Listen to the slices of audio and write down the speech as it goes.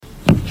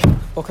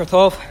Boker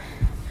Tov.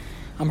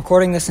 I'm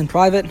recording this in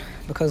private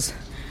because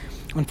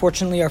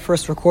unfortunately our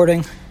first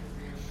recording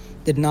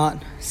did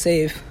not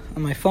save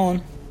on my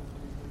phone.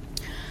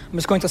 I'm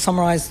just going to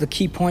summarize the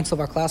key points of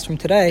our classroom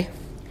today.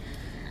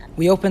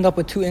 We opened up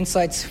with two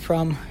insights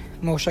from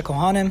Moshe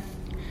Kohanim.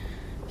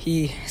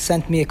 He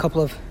sent me a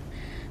couple of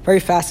very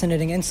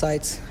fascinating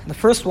insights. The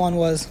first one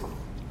was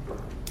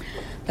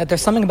that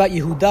there's something about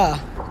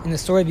Yehuda, in the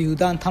story of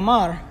Yehuda and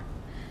Tamar,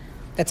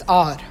 that's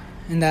odd,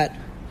 in that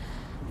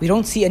we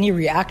don't see any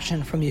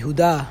reaction from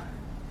Yehuda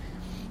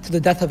to the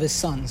death of his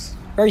sons.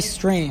 Very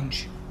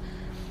strange.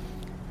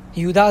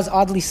 Yehuda is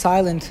oddly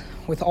silent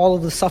with all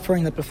of the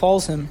suffering that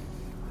befalls him.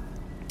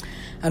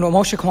 And what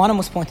Moshe Kohanim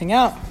was pointing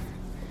out,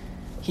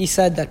 he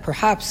said that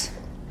perhaps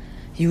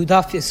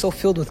Yehuda is so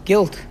filled with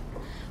guilt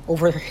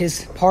over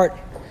his part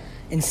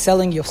in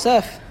selling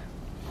Yosef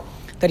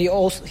that he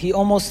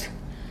almost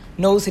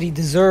knows that he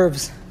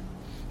deserves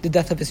the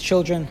death of his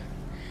children,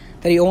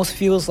 that he almost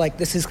feels like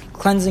this is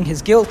cleansing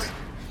his guilt.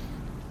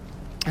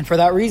 And for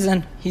that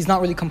reason, he's not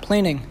really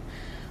complaining.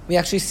 We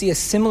actually see a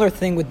similar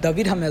thing with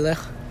David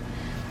HaMelech.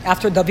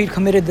 After David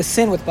committed the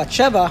sin with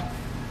Bathsheba,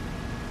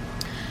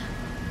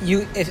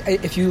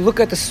 if you look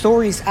at the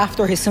stories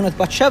after his sin with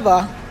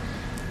Bathsheba,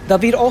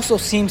 David also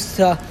seems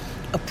to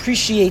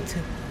appreciate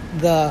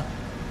the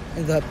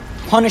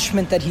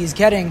punishment that he's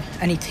getting,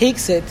 and he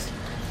takes it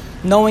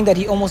knowing that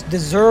he almost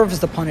deserves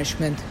the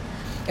punishment.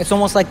 It's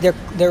almost like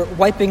they're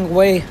wiping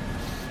away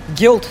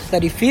guilt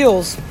that he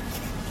feels,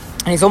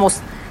 and he's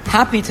almost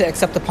happy to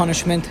accept the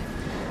punishment.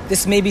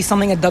 This may be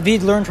something that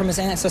David learned from his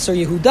ancestor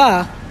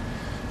Yehuda,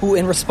 who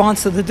in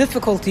response to the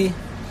difficulty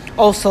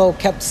also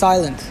kept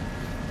silent.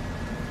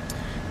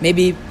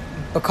 Maybe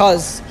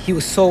because he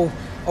was so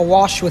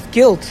awash with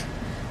guilt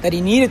that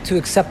he needed to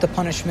accept the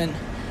punishment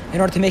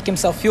in order to make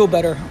himself feel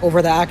better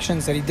over the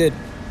actions that he did.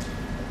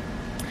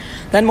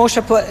 Then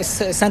Moshe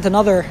sent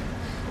another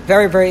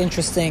very, very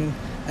interesting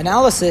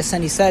analysis,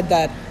 and he said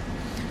that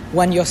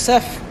when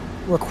Yosef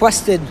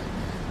requested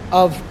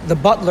of the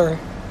butler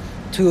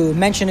to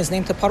mention his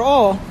name to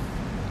Paro,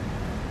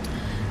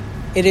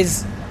 it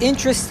is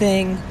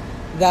interesting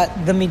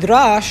that the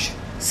Midrash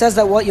says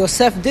that what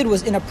Yosef did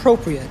was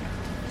inappropriate.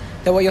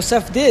 That what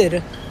Yosef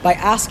did by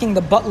asking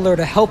the butler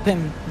to help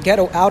him get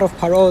out of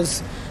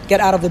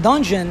the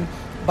dungeon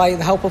by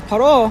the help of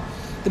Paro,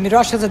 the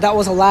Midrash says that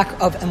was a lack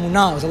of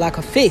emunah, it was a lack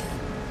of faith.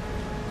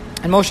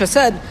 And Moshe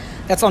said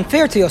that's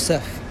unfair to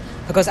Yosef,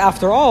 because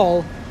after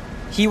all,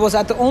 he was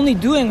only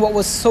doing what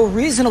was so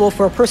reasonable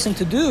for a person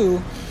to do,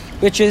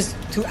 which is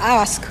to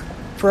ask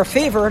for a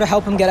favor to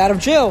help him get out of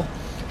jail.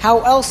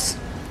 How else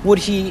would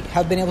he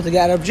have been able to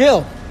get out of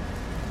jail?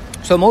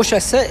 So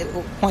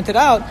Moshe pointed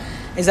out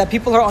is that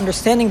people are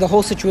understanding the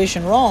whole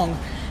situation wrong.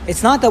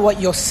 It's not that what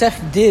Yosef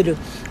did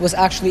was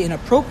actually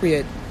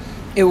inappropriate.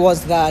 It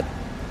was that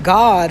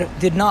God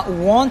did not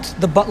want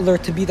the butler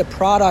to be the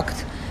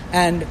product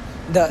and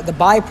the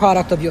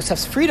byproduct of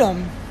Yosef's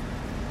freedom,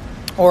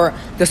 or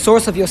the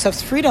source of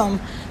Yosef's freedom,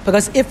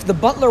 because if the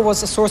butler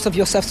was the source of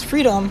Yosef's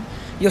freedom,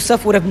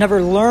 Yosef would have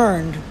never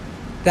learned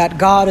that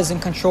God is in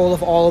control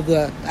of all of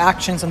the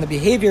actions and the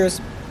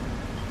behaviors,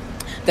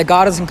 that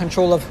God is in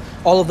control of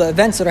all of the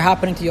events that are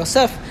happening to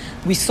Yosef.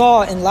 We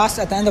saw at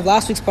the end of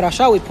last week's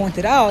parasha, we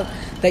pointed out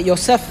that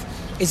Yosef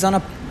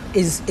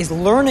is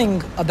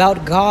learning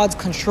about God's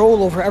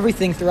control over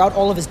everything throughout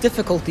all of his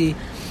difficulty,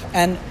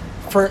 and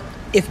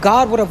if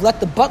God would have let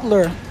the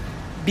butler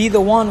be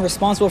the one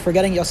responsible for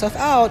getting Yosef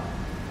out,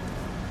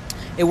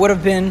 it would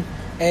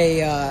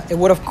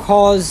have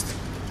caused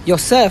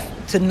Yosef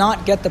to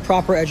not get the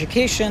proper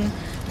education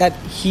that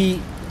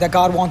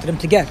God wanted him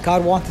to get.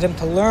 God wanted him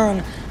to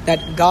learn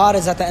that God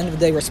is at the end of the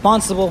day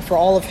responsible for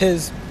all of the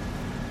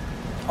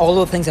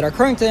things that are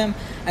occurring to him,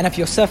 and if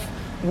Yosef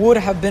would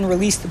have been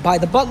released by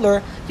the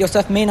butler,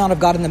 Yosef may not have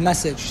gotten the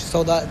message.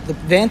 So the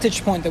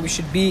vantage point that we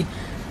should be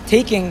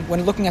taking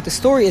when looking at the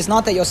story is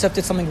not that Yosef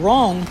did something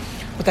wrong,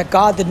 but that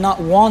God did not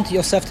want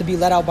Yosef to be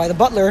let out by the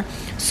butler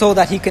so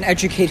that he can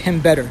educate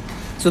him better.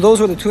 So those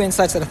were the two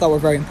insights that I thought were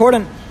very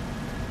important.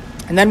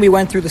 And then we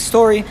went through the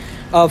story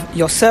of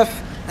Yosef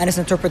and his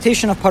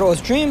interpretation of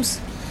Paro's dreams.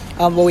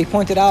 What we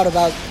pointed out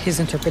about his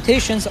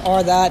interpretations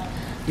are that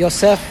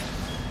Yosef,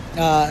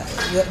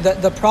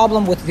 the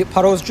problem with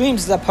Paro's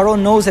dreams is that Paro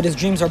knows that his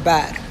dreams are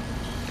bad.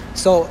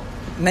 So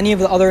many of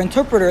the other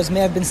interpreters may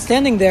have been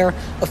standing there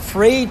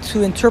afraid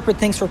to interpret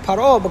things for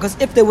Paro, because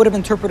if they would have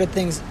interpreted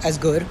things as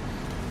good,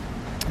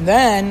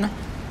 then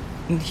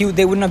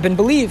they wouldn't have been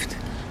believed.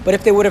 But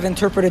if they would have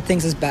interpreted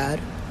things as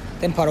bad,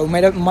 then Paro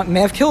may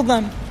have killed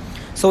them.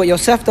 So what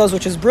Yosef does,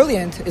 which is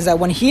brilliant, is that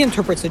when he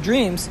interprets the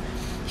dreams,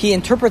 he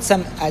interprets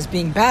them as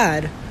being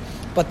bad,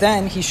 but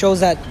then he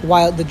shows that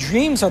while the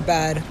dreams are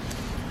bad,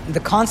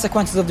 the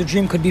consequences of the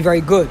dream could be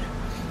very good.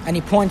 And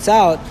he points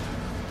out,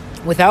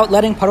 without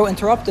letting Paro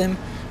interrupt him,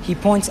 he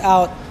points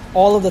out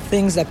all of the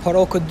things that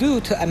Paro could do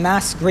to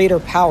amass greater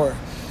power.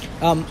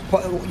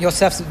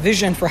 Yosef's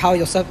vision for how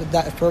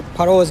for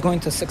Paro is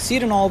going to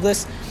succeed in all of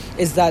this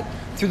is that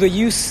through the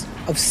use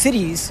of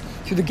cities,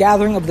 through the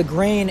gathering of the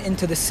grain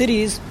into the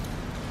cities,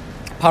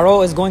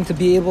 Paro is going to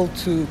be able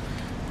to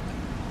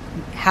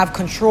have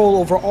control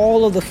over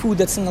all of the food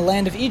that's in the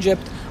land of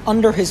Egypt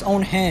under his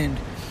own hand.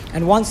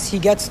 And once he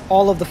gets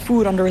all of the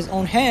food under his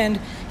own hand,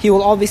 he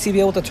will obviously be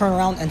able to turn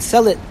around and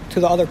sell it to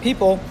the other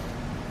people.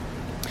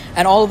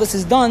 And all of this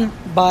is done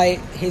by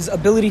his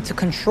ability to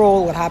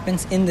control what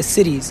happens in the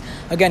cities.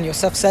 Again,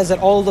 Yosef says that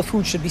all of the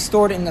food should be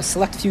stored in a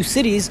select few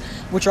cities,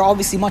 which are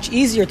obviously much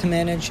easier to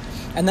manage.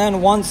 And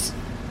then once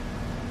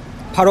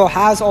Paro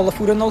has all the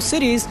food in those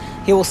cities,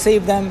 he will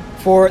save them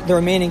for the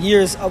remaining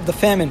years of the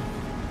famine.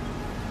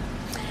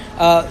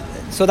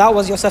 So that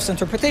was Yosef's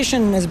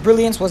interpretation, and his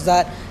brilliance was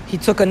that he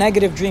took a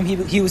negative dream.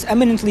 He was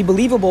eminently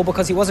believable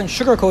because he wasn't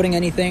sugarcoating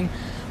anything,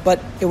 but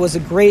it was a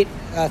great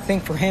thing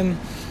for him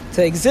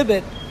to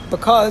exhibit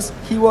because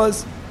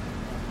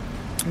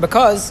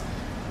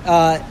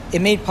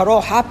it made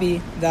Paro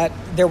happy that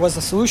there was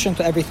a solution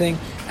to everything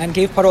and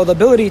gave Paro the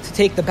ability to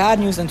take the bad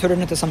news and turn it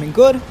into something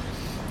good.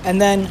 And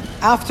then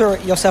after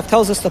Yosef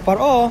tells this to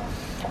Paro,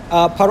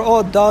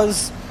 Paro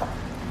does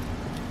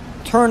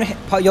turn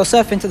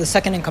Yosef into the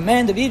second in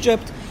command of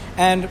Egypt.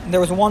 And there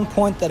was one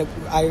point that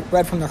I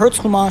read from the Hertz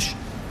Chumash,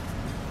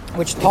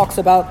 which talks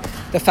about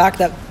the fact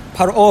that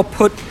Paro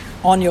put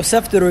on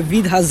Yosef the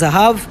Revid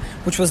HaZahav,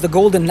 which was the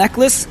golden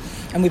necklace.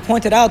 And we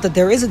pointed out that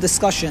there is a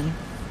discussion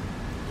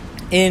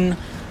in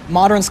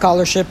modern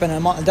scholarship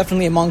and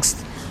definitely amongst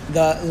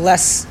the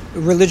less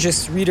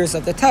religious readers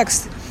of the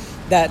text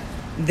that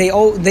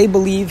they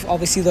believe,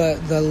 obviously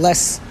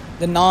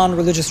the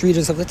non-religious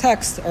readers of the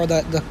text, or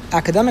the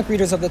academic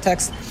readers of the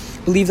text,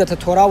 believe that the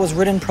Torah was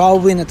written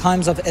probably in the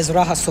times of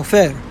Ezra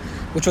HaSofer,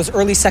 which was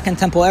early Second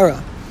Temple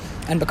era.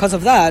 And because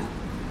of that,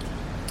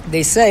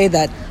 they say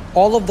that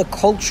all of the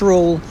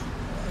cultural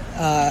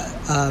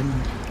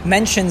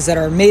mentions that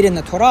are made in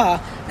the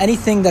Torah,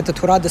 anything that the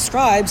Torah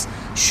describes,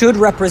 should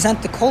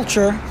represent the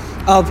culture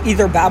of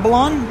either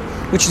Babylon,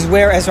 which is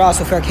where Ezra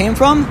HaSofer came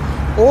from,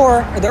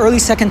 or the early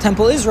Second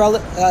Temple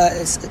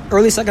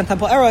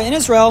era in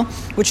Israel,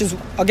 which is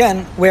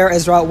again where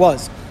Ezra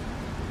was.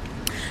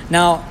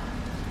 Now,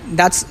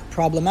 that's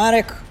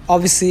problematic.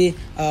 Obviously,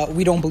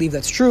 we don't believe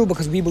that's true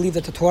because we believe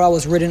that the Torah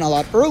was written a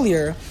lot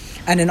earlier,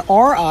 and in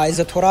our eyes,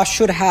 the Torah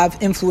should have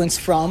influence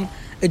from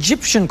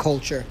Egyptian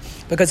culture,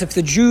 because if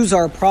the Jews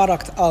are a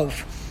product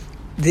of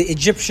the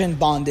Egyptian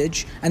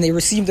bondage and they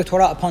received the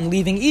Torah upon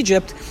leaving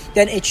Egypt,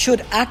 then it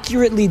should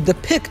accurately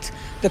depict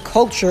the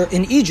culture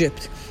in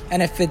Egypt.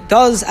 And if it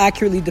does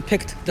accurately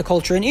depict the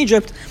culture in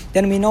Egypt,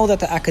 then we know that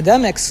the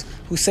academics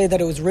who say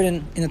that it was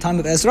written in the time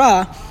of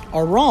Ezra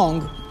are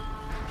wrong,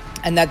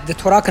 and that the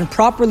Torah can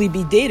properly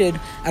be dated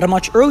at a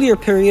much earlier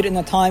period in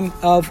the time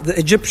of the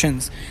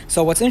Egyptians.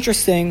 So what's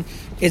interesting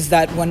is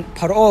that when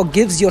Paro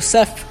gives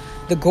Yosef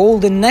the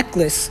golden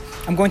necklace,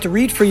 I'm going to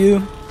read for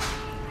you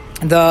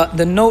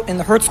the note in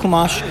the Hertz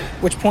Chumash,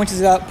 which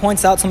points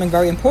out something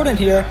very important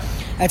here.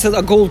 And it says,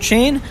 a gold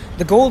chain,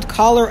 the gold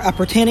collar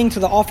appertaining to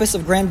the office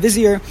of Grand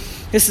Vizier.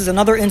 This is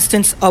another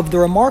instance of the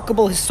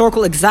remarkable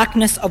historical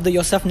exactness of the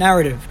Yosef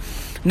narrative.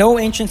 No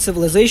ancient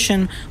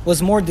civilization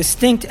was more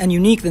distinct and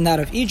unique than that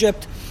of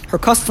Egypt. Her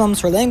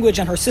customs, her language,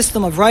 and her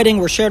system of writing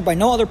were shared by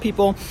no other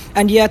people,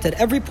 and yet at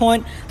every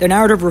point, their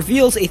narrative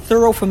reveals a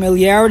thorough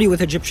familiarity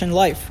with Egyptian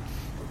life.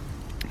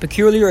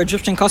 Peculiar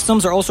Egyptian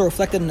customs are also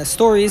reflected in the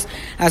stories,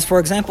 as for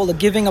example the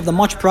giving of the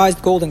much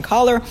prized golden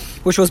collar,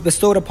 which was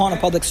bestowed upon a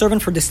public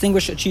servant for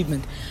distinguished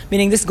achievement.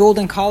 Meaning this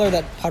golden collar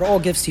that Paro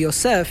gives to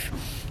Yosef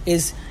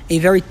is a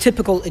very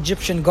typical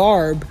Egyptian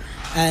garb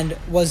and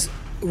was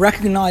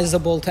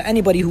recognizable to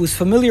anybody who is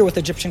familiar with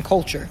Egyptian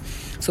culture.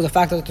 So the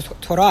fact that the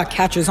Torah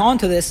catches on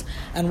to this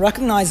and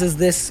recognizes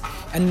this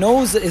and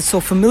knows is so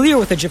familiar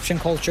with Egyptian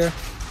culture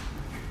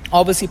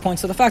obviously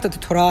points to the fact that the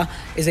Torah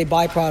is a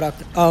byproduct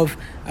of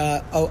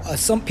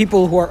some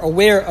people who are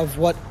aware of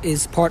what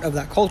is part of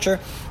that culture,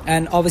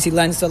 and obviously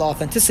lends to the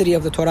authenticity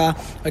of the Torah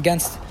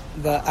against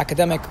the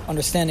academic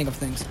understanding of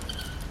things.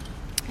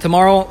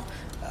 Tomorrow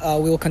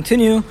we will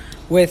continue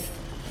with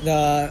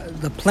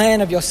the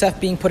plan of Yosef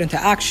being put into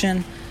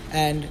action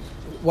and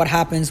what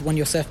happens when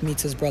Yosef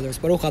meets his brothers.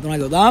 Baruch Adonai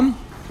L'olam.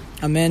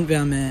 Amen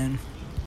ve'amen.